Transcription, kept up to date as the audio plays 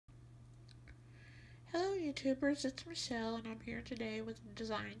Hello YouTubers, it's Michelle and I'm here today with a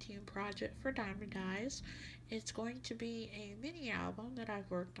design team project for Diemond Dies. It's going to be a mini album that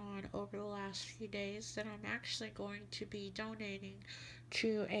I've worked on over the last few days that I'm actually going to be donating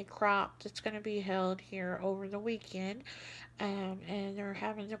to a crop that's going to be held here over the weekend. And they're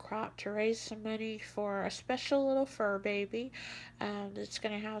having the crop to raise some money for a special little fur baby that's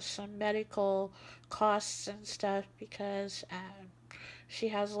going to have some medical costs and stuff because she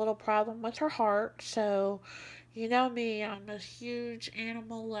has a little problem with her heart. So, you know me, I'm a huge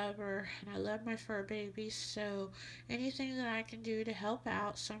animal lover and I love my fur babies. So, anything that I can do to help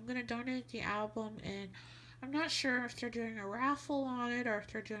out. So, I'm going to donate the album, and I'm not sure if they're doing a raffle on it or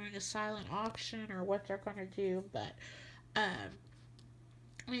if they're doing a silent auction or what they're going to do. But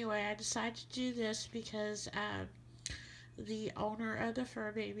anyway, I decided to do this because the owner of the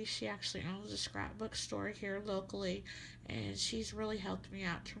fur baby, she actually owns a scrapbook store here locally, and she's really helped me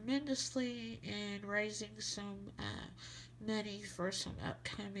out tremendously in raising some money for some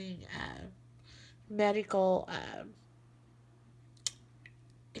upcoming medical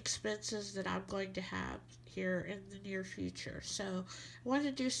expenses that I'm going to have here in the near future. So I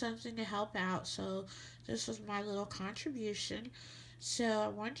wanted to do something to help out, so this was my little contribution. So I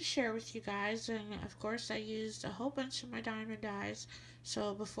wanted to share with you guys, and of course I used a whole bunch of my Diemond dies.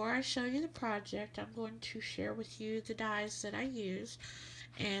 So before I show you the project, I'm going to share with you the dies that I used.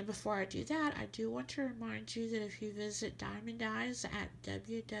 And before I do that, I do want to remind you that if you visit Diemond Dies at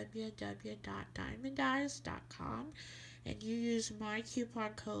www.diemonddies.com and you use my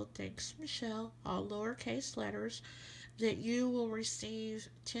coupon code, thanks Michelle, all lowercase letters, that you will receive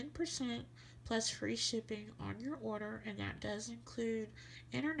 10% plus free shipping on your order, and that does include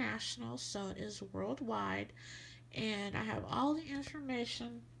international, so it is worldwide. And I have all the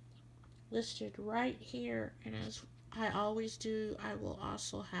information listed right here, and as I always do, I will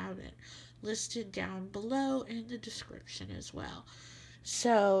also have it listed down below in the description as well.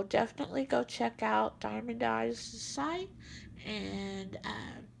 So definitely go check out Diemond Dies' site, and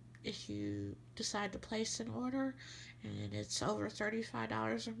if you decide to place an order and it's over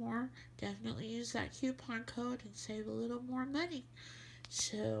 $35 or more, definitely use that coupon code and save a little more money.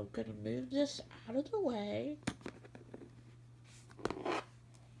 So I'm going to move this out of the way.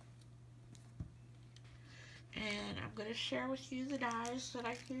 And I'm going to share with you the dies that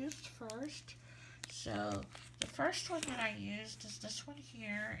I used first. So the first one that I used is this one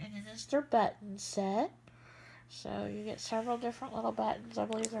here, and it is their button set. So you get several different little buttons. I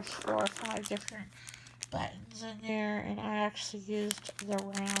believe there's 4 or 5 different buttons in there, and I actually used the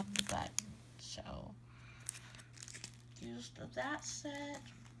round button. So used that set.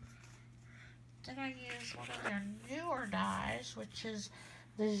 Then I used one of their newer dies, which is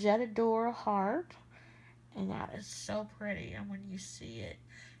the Jetadora Heart. And that is so pretty. And when you see it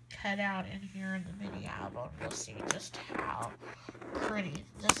cut out in here in the mini album, you'll see just how pretty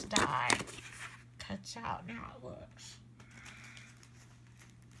this die cuts out and how it looks.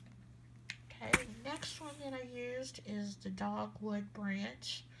 Okay, the next one that I used is the Dogwood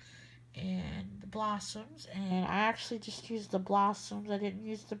Branch and the blossoms. And I actually just used the blossoms. I didn't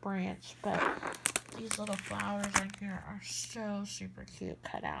use the branch, but these little flowers in here are so super cute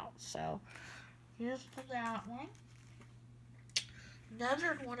cut out. So used that one.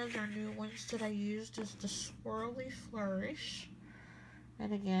 Another one of their new ones that I used is the Swirly Flourish.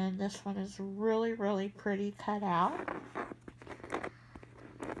 And again, this one is really, really pretty cut out.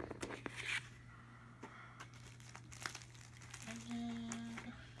 And then,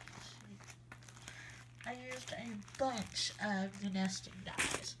 I used a bunch of the nesting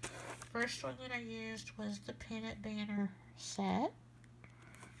dies. First one that I used was the Pennant Banner set.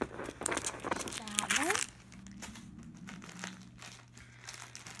 That one.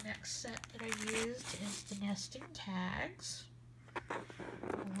 Next set that I used is the nesting tags.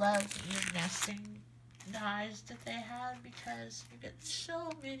 Love these nesting dies that they have because you get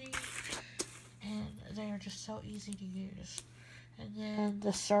so many and they are just so easy to use. And then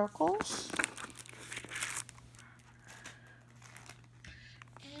the circles.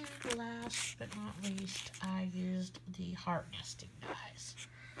 And last but not least, I used the heart nesting dies.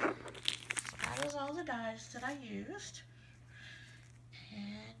 So that is all the dies that I used.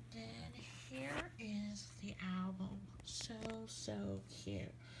 And then here is the album. So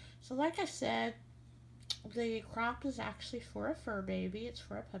cute. So like I said, the crop is actually for a fur baby. It's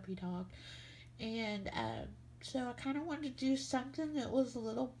for a puppy dog. And so I kind of wanted to do something that was a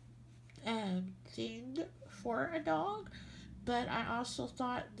little themed for a dog. But I also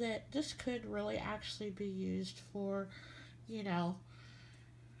thought that this could really actually be used for, you know,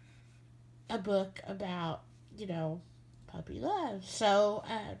 a book about, you know, puppy love. So,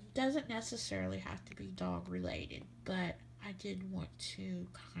 doesn't necessarily have to be dog related, but I did want to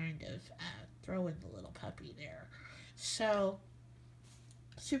kind of throw in the little puppy there. So,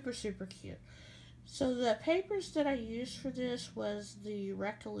 super, super cute. So the papers that I used for this was the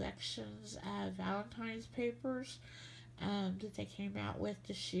Recollections Valentine's papers that they came out with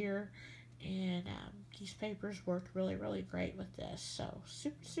this year. And these papers worked really, really great with this. So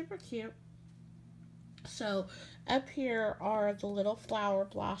super, super cute. So up here are the little flower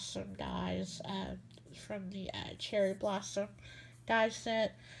blossom dies from the cherry blossom die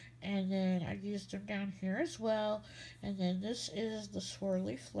set. And then I used them down here as well. And then this is the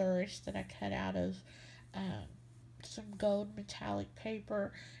swirly flourish that I cut out of some gold metallic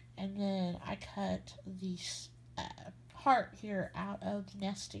paper. And then I cut the heart here out of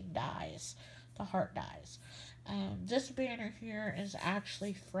nesting dies, the heart dies. This banner here is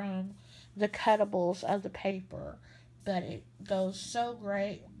actually from the cuttables of the paper, but it goes so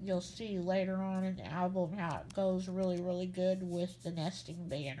great. You'll see later on in the album how it goes really, really good with the nesting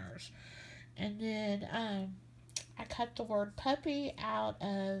banners. And then I cut the word puppy out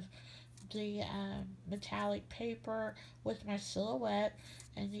of the metallic paper with my silhouette,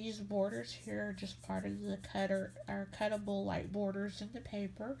 and these borders here are just part of the cuttable like borders in the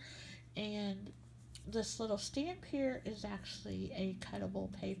paper. And this little stamp here is actually a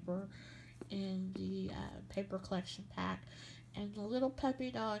cuttable paper in the paper collection pack. And the little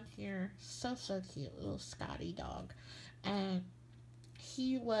puppy dog here, so cute, little Scotty dog. And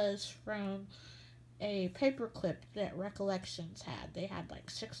he was from a paper clip that Recollections had. They had like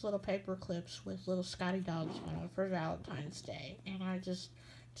 6 little paper clips with little Scotty dogs on them for Valentine's Day. And I just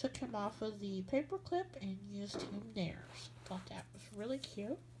took him off of the paper clip and used him there. So I thought that was really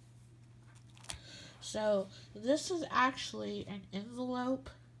cute. So this is actually an envelope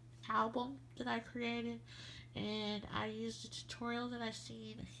album that I created, and I used a tutorial that I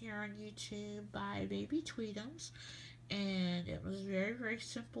seen here on YouTube by Baby Tweetums, and it was very, very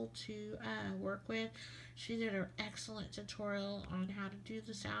simple to work with. She did an excellent tutorial on how to do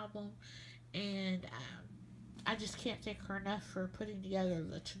this album, and I just can't thank her enough for putting together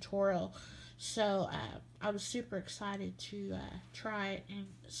the tutorial. So I was super excited to try it, and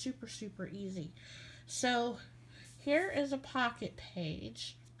super, super easy. So here is a pocket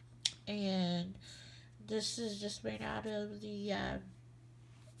page, and this is just made out of the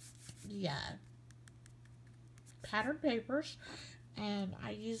patterned papers. And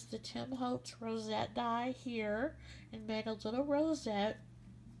I used the Tim Holtz rosette die here and made a little rosette.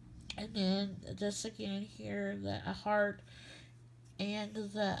 And then this again here, a heart, and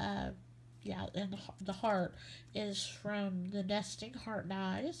the the heart is from the nesting heart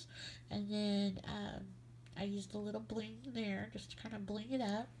dies. And then I used a little bling there just to kind of bling it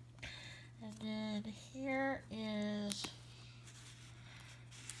up. And then here is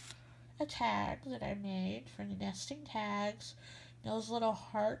a tag that I made for the nesting tags. Those little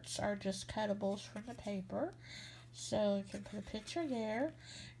hearts are just cuttables from the paper. So you can put a picture there.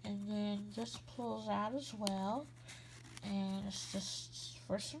 And then this pulls out as well. And it's just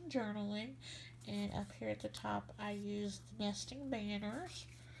for some journaling. And up here at the top I used the nesting banners.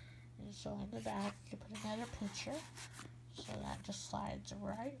 And so on the back you put another picture. So that just slides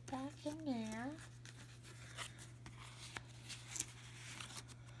right back in there.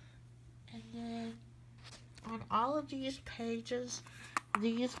 And then on all of these pages,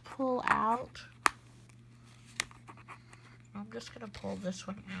 these pull out. I'm just going to pull this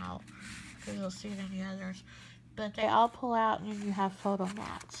one out because you'll see it in the others. But they all pull out, and then you have photo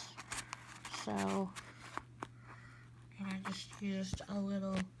mats. So, and I just used a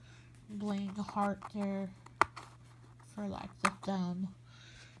little bling heart there for like the thumb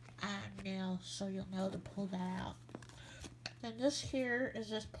nail, so you'll know to pull that out. Then this here is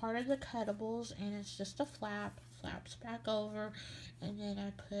just part of the cuttables, and it's just a flaps back over, and then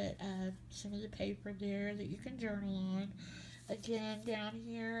I put some of the paper there that you can journal on. Again, down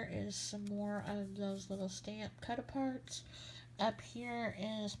here is some more of those little stamp cut aparts. Up here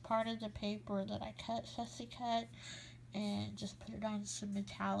is part of the paper that I fussy cut, and just put it on some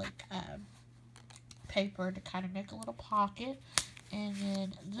metallic paper to kind of make a little pocket. And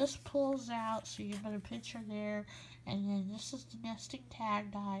then this pulls out, so you put a picture there. And then this is the nesting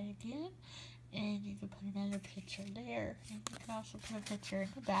tag die again, and you can put another picture there. And you can also put a picture in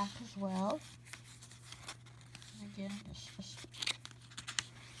the back as well. And again, this just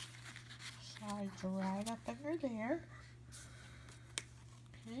slides right up under there.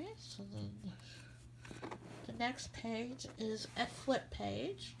 Okay, so then the next page is a flip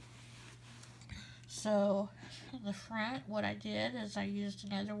page. So in the front, what I did is I used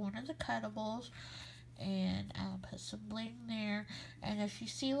another one of the cuttables, and put some bling there. And if you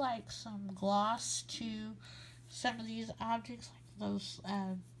see like some gloss to some of these objects, like those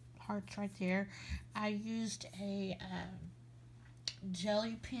hearts right there, I used a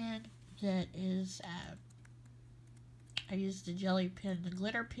jelly pen that is I used the jelly pen, the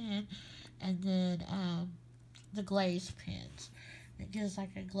glitter pen, and then the glaze pens. It gives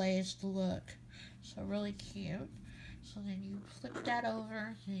like a glazed look, so really cute. So then you flip that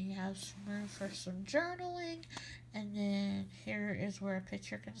over, and you have some room for some journaling, and then here is where a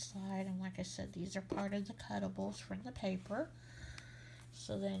picture can slide. And like I said, these are part of the cuttables from the paper.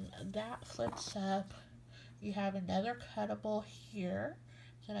 So then that flips up. You have another cuttable here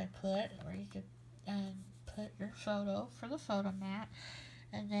that I put, where you could put your photo for the photo mat.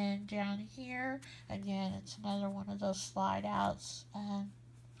 And then down here, again, it's another one of those slide outs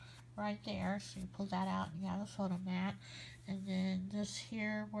right there. So you pull that out and you have a photo mat. And then this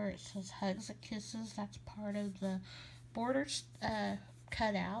here where it says hugs and kisses, that's part of the border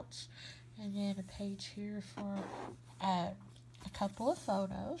cutouts. And then a page here for a couple of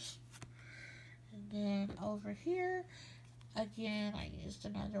photos. And then over here, again, I used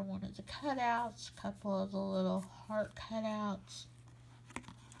another one of the cutouts, a couple of the little heart cutouts.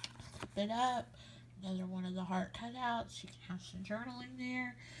 Flip it up, another one of the heart cutouts. You can have some journaling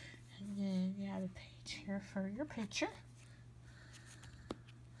there. And then you have a page here for your picture.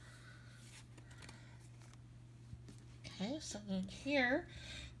 Okay, so then here,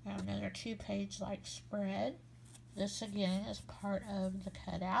 we have another 2-page like spread. This again is part of the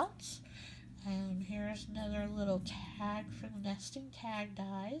cutouts. And here's another little tag for the nesting tag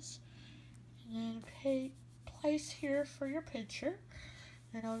dies. And then a place here for your picture.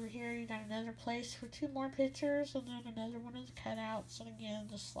 And over here you got another place for 2 more pictures, and then another one of the cutouts. And again,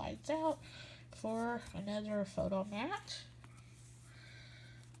 this slides out for another photo mat.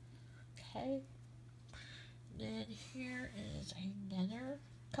 Okay. Then here is another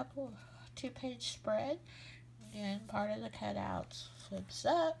 2-page spread. Again, part of the cutouts flips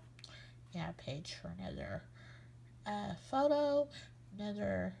up. Yeah, a page for another photo,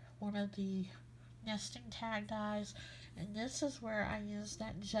 another one of the nesting tag dies, and this is where I used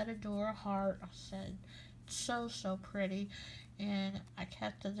that Jetador heart. I said, so pretty, and I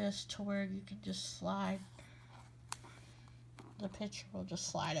kept this to where you can just slide. The picture will just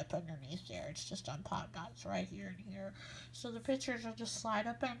slide up underneath there. It's just on pop dots right here and here. So the pictures will just slide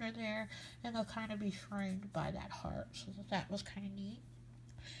up under there, and they'll kind of be framed by that heart. So that was kind of neat.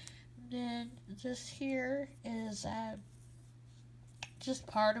 Then this here is just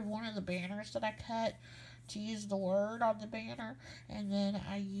part of one of the banners that I cut to use the word on the banner, and then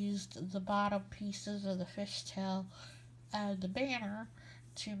I used the bottom pieces of the fishtail, the banner,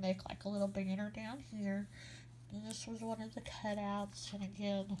 to make like a little banner down here. And this was one of the cutouts, and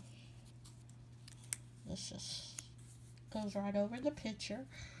again, this just goes right over the picture.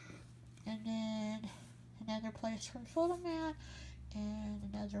 And then another place for a photo mat, and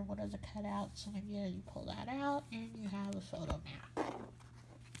another one of the cutouts, and again you pull that out and you have a photo mat.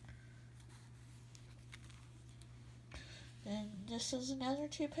 And this is another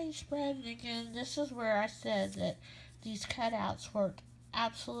 2-page spread, and again this is where I said that these cutouts worked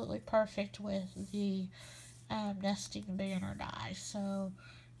absolutely perfect with the nesting banner die. So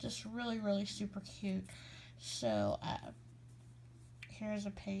just really super cute. So here's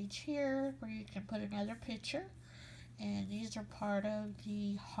a page here where you can put another picture. And these are part of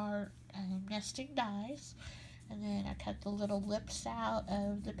the heart nesting dies. And then I cut the little lips out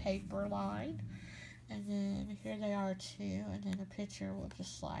of the paper line. And then here they are too. And then a picture will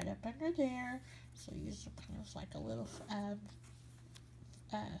just slide up under there. So use them kind of like a little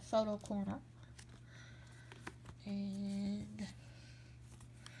photo corner. And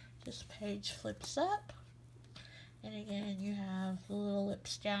this page flips up. And again, you have the little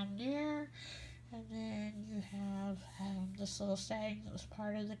lips down there. And then you have this little saying that was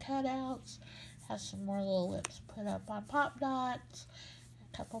part of the cutouts. Has some more little lips put up on pop dots.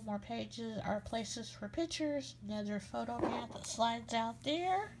 A couple more pages are places for pictures. Another photo mat that slides out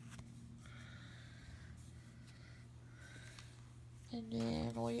there. And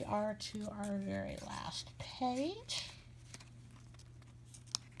then we are to our very last page.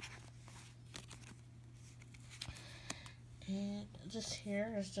 And this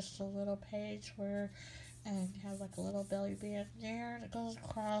here is just a little page where you have like a little belly band there that goes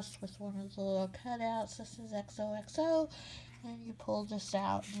across with one of the little cutouts. This is XOXO, and you pull this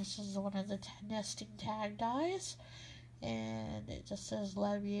out, and this is one of the nesting tag dies, and it just says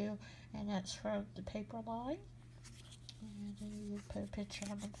love you, and that's from the paper line. And then you put a picture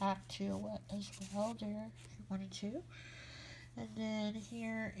on the back too as well there if you wanted to. And then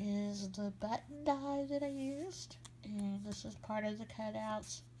here is the button die that I used. And this is part of the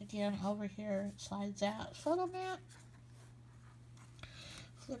cutouts. Again, over here it slides out. Photo mat.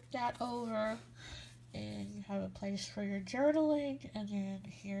 Flip that over. And you have a place for your journaling. And then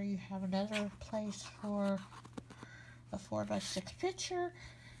here you have another place for a 4x6 picture.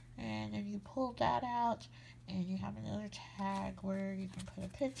 And then you pull that out. And you have another tag where you can put a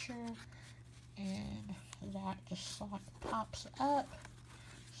picture. And that just pops up.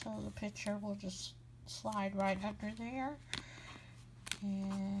 So the picture will just slide right under there.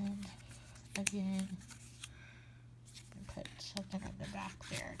 And again, put something in the back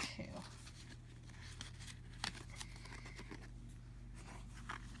there too.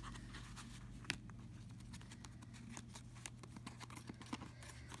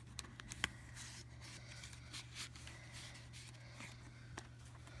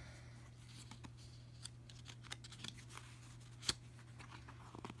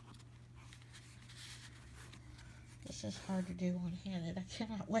 This is hard to do one-handed. I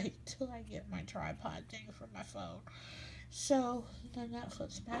cannot wait till I get my tripod thing for my phone. So then that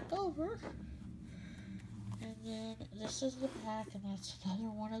flips back over. And then this is the back, and that's another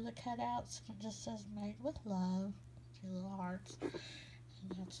one of the cutouts. It just says made with love. 2 little hearts. And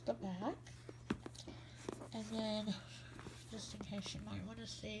that's the back. And then, just in case you might want to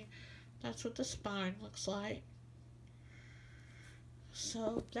see, that's what the spine looks like.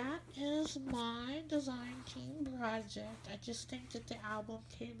 So that is my design team project. I just think that the album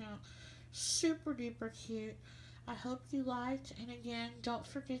came out super duper cute. I hope you liked, and again, don't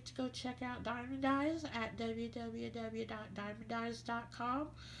forget to go check out Diemond Dies at www.diemonddies.com.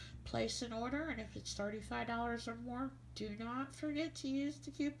 Place an order, and if it's $35 or more, do not forget to use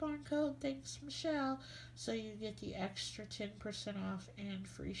the coupon code Thanks Michelle so you get the extra 10% off and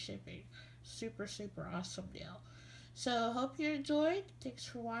free shipping. Super, super awesome deal. So, hope you enjoyed. Thanks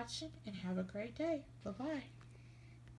for watching, and have a great day. Bye-bye.